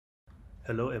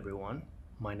Hello everyone,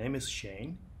 my name is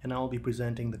Shane and I will be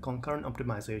presenting the concurrent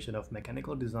optimization of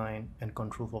mechanical design and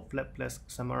control for Flapless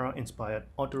Samara-Inspired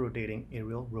auto-rotating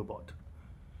aerial robot.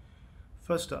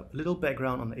 First up, a little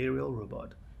background on the aerial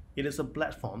robot. It is a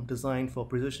platform designed for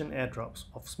precision airdrops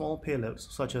of small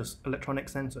payloads such as electronic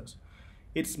sensors.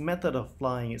 Its method of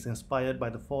flying is inspired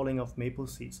by the falling of maple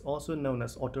seeds, also known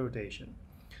as autorotation.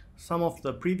 Some of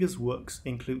the previous works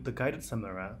include the guided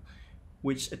Samara,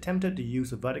 which attempted to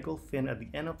use a vertical fin at the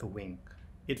end of the wing.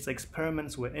 Its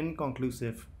experiments were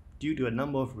inconclusive due to a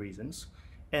number of reasons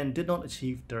and did not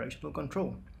achieve directional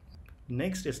control.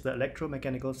 Next is the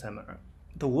electromechanical Samara.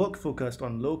 The work focused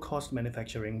on low-cost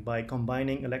manufacturing by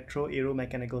combining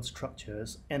electro-aeromechanical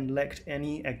structures and lacked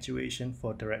any actuation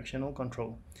for directional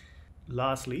control.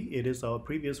 Lastly, it is our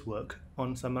previous work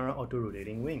on Samara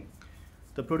auto-rotating wing.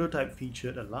 The prototype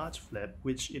featured a large flap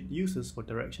which it uses for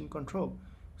direction control.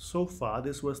 So far,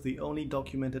 this was the only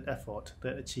documented effort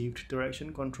that achieved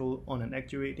direction control on an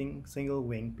actuating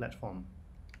single-wing platform.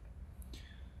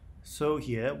 So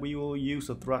here, we will use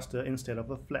a thruster instead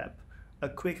of a flap. A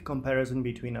quick comparison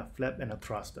between a flap and a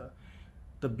thruster.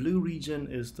 The blue region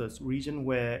is the region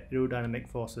where aerodynamic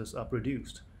forces are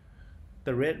produced.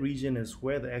 The red region is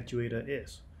where the actuator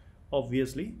is.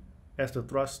 Obviously, as the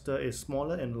thruster is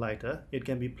smaller and lighter, it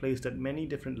can be placed at many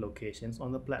different locations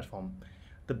on the platform.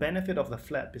 The benefit of the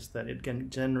flap is that it can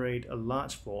generate a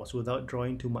large force without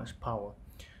drawing too much power.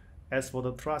 As for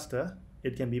the thruster,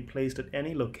 it can be placed at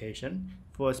any location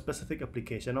for a specific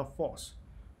application of force.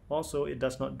 Also, it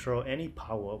does not draw any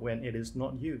power when it is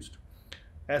not used.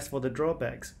 As for the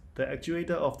drawbacks, the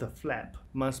actuator of the flap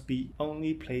must be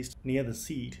only placed near the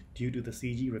seat due to the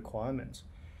CG requirements,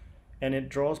 and it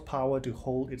draws power to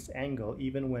hold its angle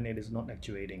even when it is not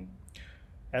actuating.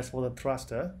 As for the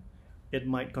thruster, it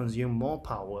might consume more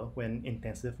power when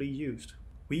intensively used.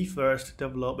 We first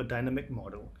develop a dynamic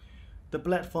model. The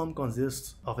platform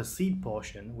consists of a seat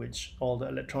portion which all the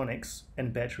electronics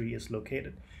and battery is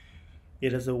located.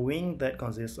 It is a wing that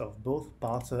consists of both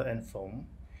balsa and foam,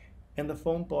 and the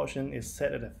foam portion is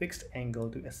set at a fixed angle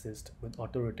to assist with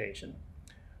auto-rotation.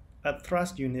 A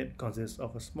thrust unit consists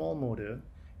of a small motor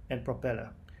and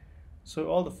propeller. So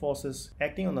all the forces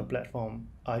acting on the platform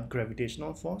are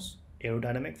gravitational force,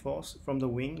 aerodynamic force from the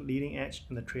wing leading edge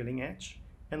and the trailing edge,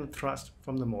 and the thrust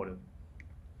from the motor.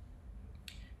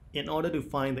 In order to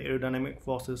find the aerodynamic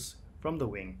forces from the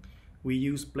wing, we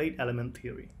use blade element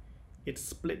theory. It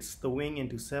splits the wing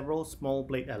into several small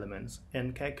blade elements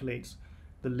and calculates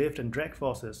the lift and drag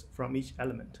forces from each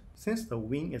element. Since the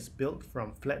wing is built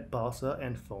from flat balsa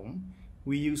and foam,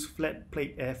 we use flat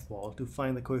plate airfoil to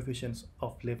find the coefficients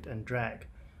of lift and drag.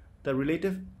 The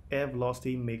relative air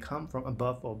velocity may come from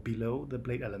above or below the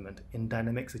blade element in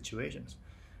dynamic situations.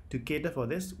 To cater for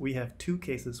this, we have two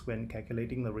cases when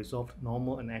calculating the resolved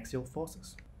normal and axial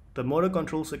forces. The motor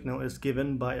control signal is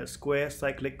given by a square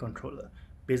cyclic controller.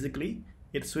 Basically,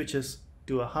 it switches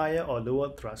to a higher or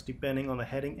lower thrust depending on the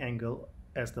heading angle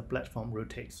as the platform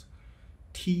rotates.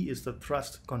 T is the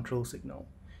thrust control signal.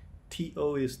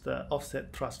 TO is the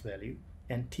offset thrust value,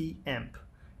 and Tamp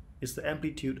is the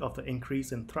amplitude of the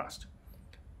increase in thrust.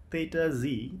 Theta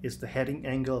Z is the heading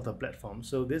angle of the platform,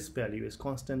 so this value is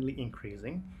constantly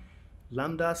increasing.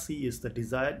 Lambda C is the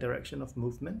desired direction of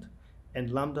movement,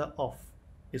 and lambda off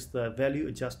is the value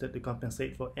adjusted to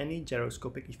compensate for any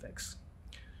gyroscopic effects.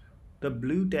 The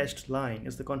blue dashed line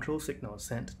is the control signal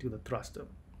sent to the thruster.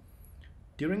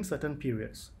 During certain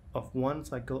periods of one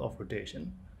cycle of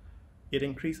rotation, it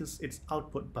increases its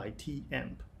output by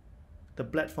Tamp. The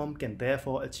platform can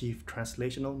therefore achieve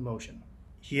translational motion.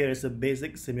 Here is a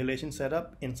basic simulation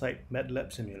setup inside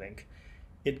MATLAB Simulink.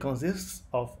 It consists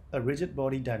of a rigid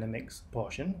body dynamics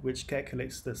portion which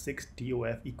calculates the 6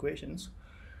 DOF equations.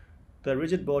 The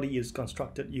rigid body is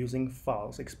constructed using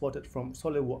files exported from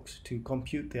SolidWorks to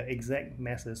compute their exact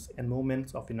masses and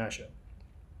moments of inertia.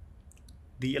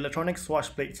 The electronic swash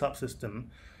plate subsystem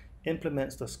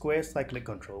implements the square cyclic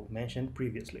control mentioned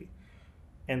previously,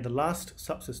 and the last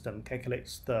subsystem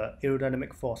calculates the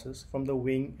aerodynamic forces from the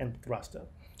wing and thruster.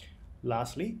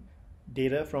 Lastly,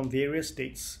 data from various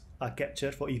states are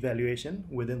captured for evaluation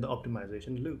within the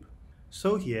optimization loop.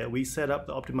 So here we set up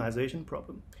the optimization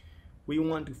problem. We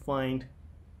want to find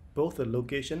both the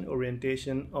location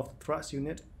orientation of the thrust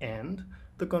unit and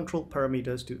the control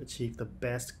parameters to achieve the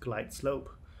best glide slope.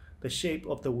 The shape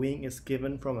of the wing is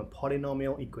given from a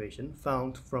polynomial equation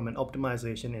found from an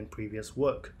optimization in previous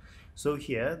work. So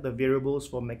here, the variables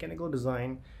for mechanical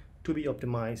design to be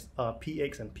optimized are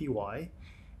px and py,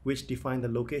 which define the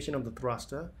location of the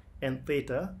thruster, and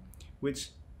theta,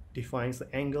 which defines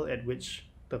the angle at which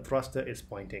the thruster is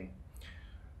pointing.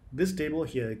 This table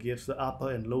here gives the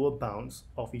upper and lower bounds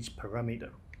of each parameter.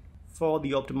 For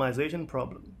the optimization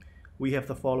problem, we have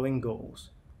the following goals.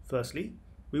 Firstly,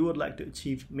 we would like to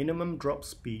achieve minimum drop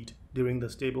speed during the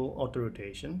stable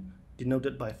autorotation,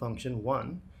 denoted by function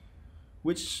 1,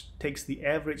 which takes the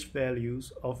average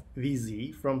values of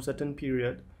Vz from certain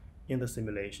period in the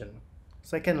simulation.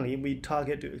 Secondly, we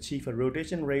target to achieve a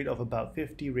rotation rate of about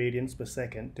 50 radians per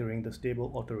second during the stable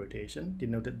autorotation,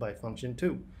 denoted by function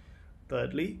 2.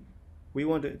 Thirdly, we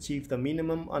want to achieve the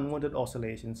minimum unwanted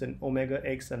oscillations in omega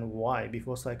x and y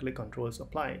before cyclic control is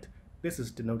applied. This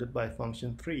is denoted by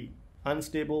function 3.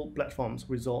 Unstable platforms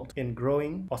result in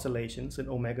growing oscillations in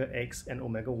omega x and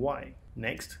omega y.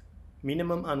 Next,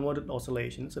 minimum unwanted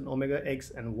oscillations in omega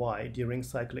x and y during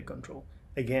cyclic control.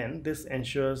 Again, this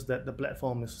ensures that the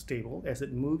platform is stable as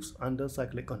it moves under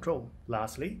cyclic control.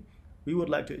 Lastly, we would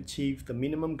like to achieve the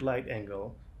minimum glide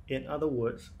angle, in other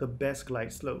words, the best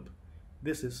glide slope.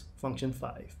 This is function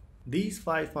 5. These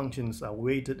 5 functions are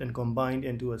weighted and combined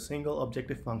into a single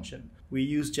objective function. We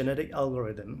use genetic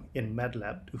algorithm in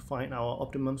MATLAB to find our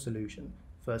optimum solution.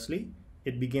 Firstly,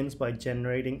 it begins by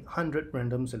generating 100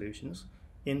 random solutions.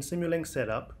 In Simulink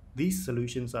setup, these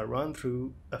solutions are run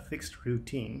through a fixed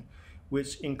routine,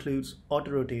 which includes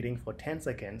autorotating for 10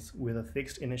 seconds with a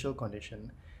fixed initial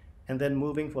condition, and then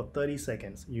moving for 30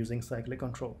 seconds using cyclic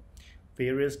control.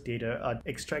 Various data are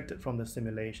extracted from the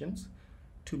simulations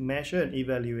to measure and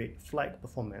evaluate flight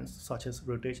performance, such as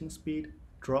rotation speed,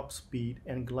 drop speed,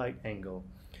 and glide angle.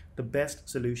 The best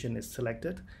solution is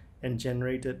selected and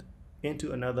generated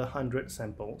into another 100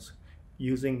 samples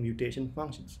using mutation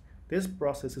functions. This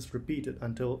process is repeated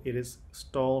until it is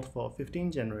stalled for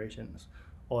 15 generations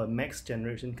or a max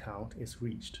generation count is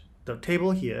reached. The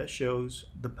table here shows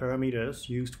the parameters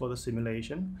used for the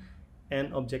simulation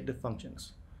and objective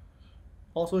functions.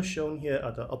 Also shown here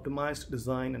are the optimized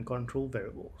design and control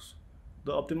variables.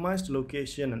 The optimized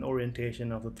location and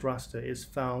orientation of the thruster is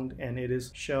found, and it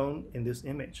is shown in this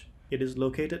image. It is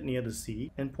located near the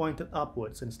seat and pointed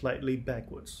upwards and slightly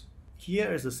backwards.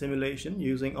 Here is a simulation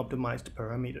using optimized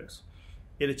parameters.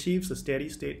 It achieves a steady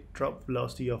state drop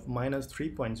velocity of minus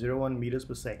 3.01 meters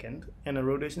per second and a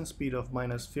rotation speed of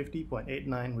minus 50.89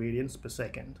 radians per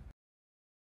second.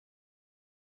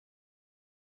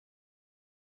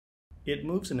 It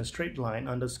moves in a straight line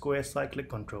under square cyclic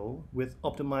control with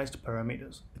optimized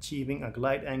parameters, achieving a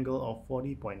glide angle of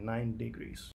 40.9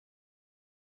 degrees.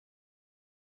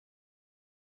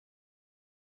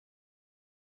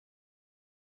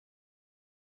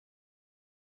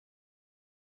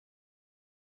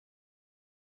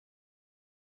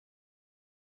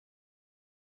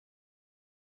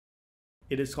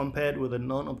 It is compared with the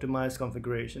non-optimized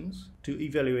configurations to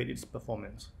evaluate its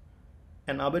performance.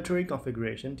 An arbitrary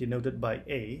configuration, denoted by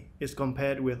A, is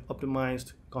compared with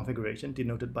optimized configuration,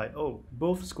 denoted by O.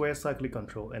 Both square cyclic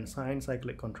control and sine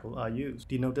cyclic control are used,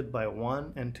 denoted by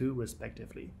 1 and 2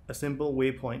 respectively. A simple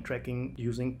waypoint tracking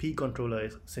using P controller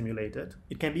is simulated.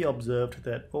 It can be observed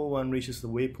that O1 reaches the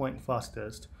waypoint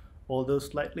fastest, although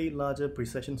slightly larger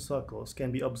precession circles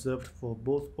can be observed for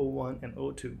both O1 and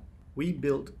O2. We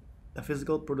built a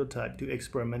physical prototype to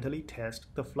experimentally test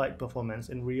the flight performance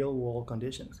in real-world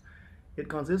conditions. It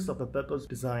consists of a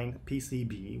purpose-designed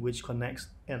PCB which connects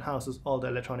and houses all the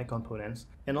electronic components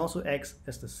and also acts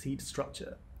as the seat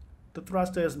structure. The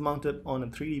thruster is mounted on a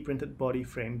 3D printed body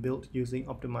frame built using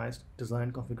optimized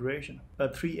design configuration. A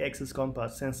 3-axis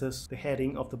compass senses the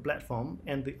heading of the platform,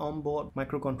 and the onboard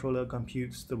microcontroller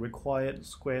computes the required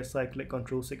square cyclic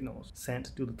control signals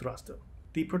sent to the thruster.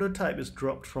 The prototype is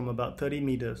dropped from about 30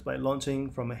 meters by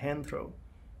launching from a hand throw.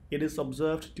 It is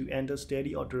observed to enter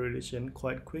steady autorotation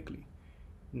quite quickly.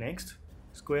 Next,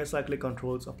 square cyclic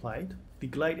control is applied. The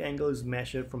glide angle is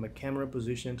measured from a camera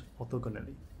positioned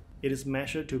orthogonally. It is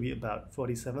measured to be about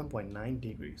 47.9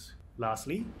 degrees.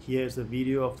 Lastly, here is a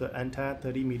video of the entire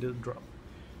 30-meter drop.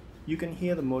 You can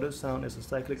hear the motor sound as the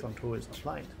cyclic control is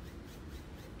applied.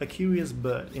 A curious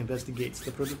bird investigates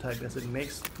the prototype as it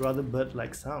makes rather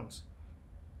bird-like sounds.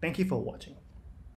 Thank you for watching.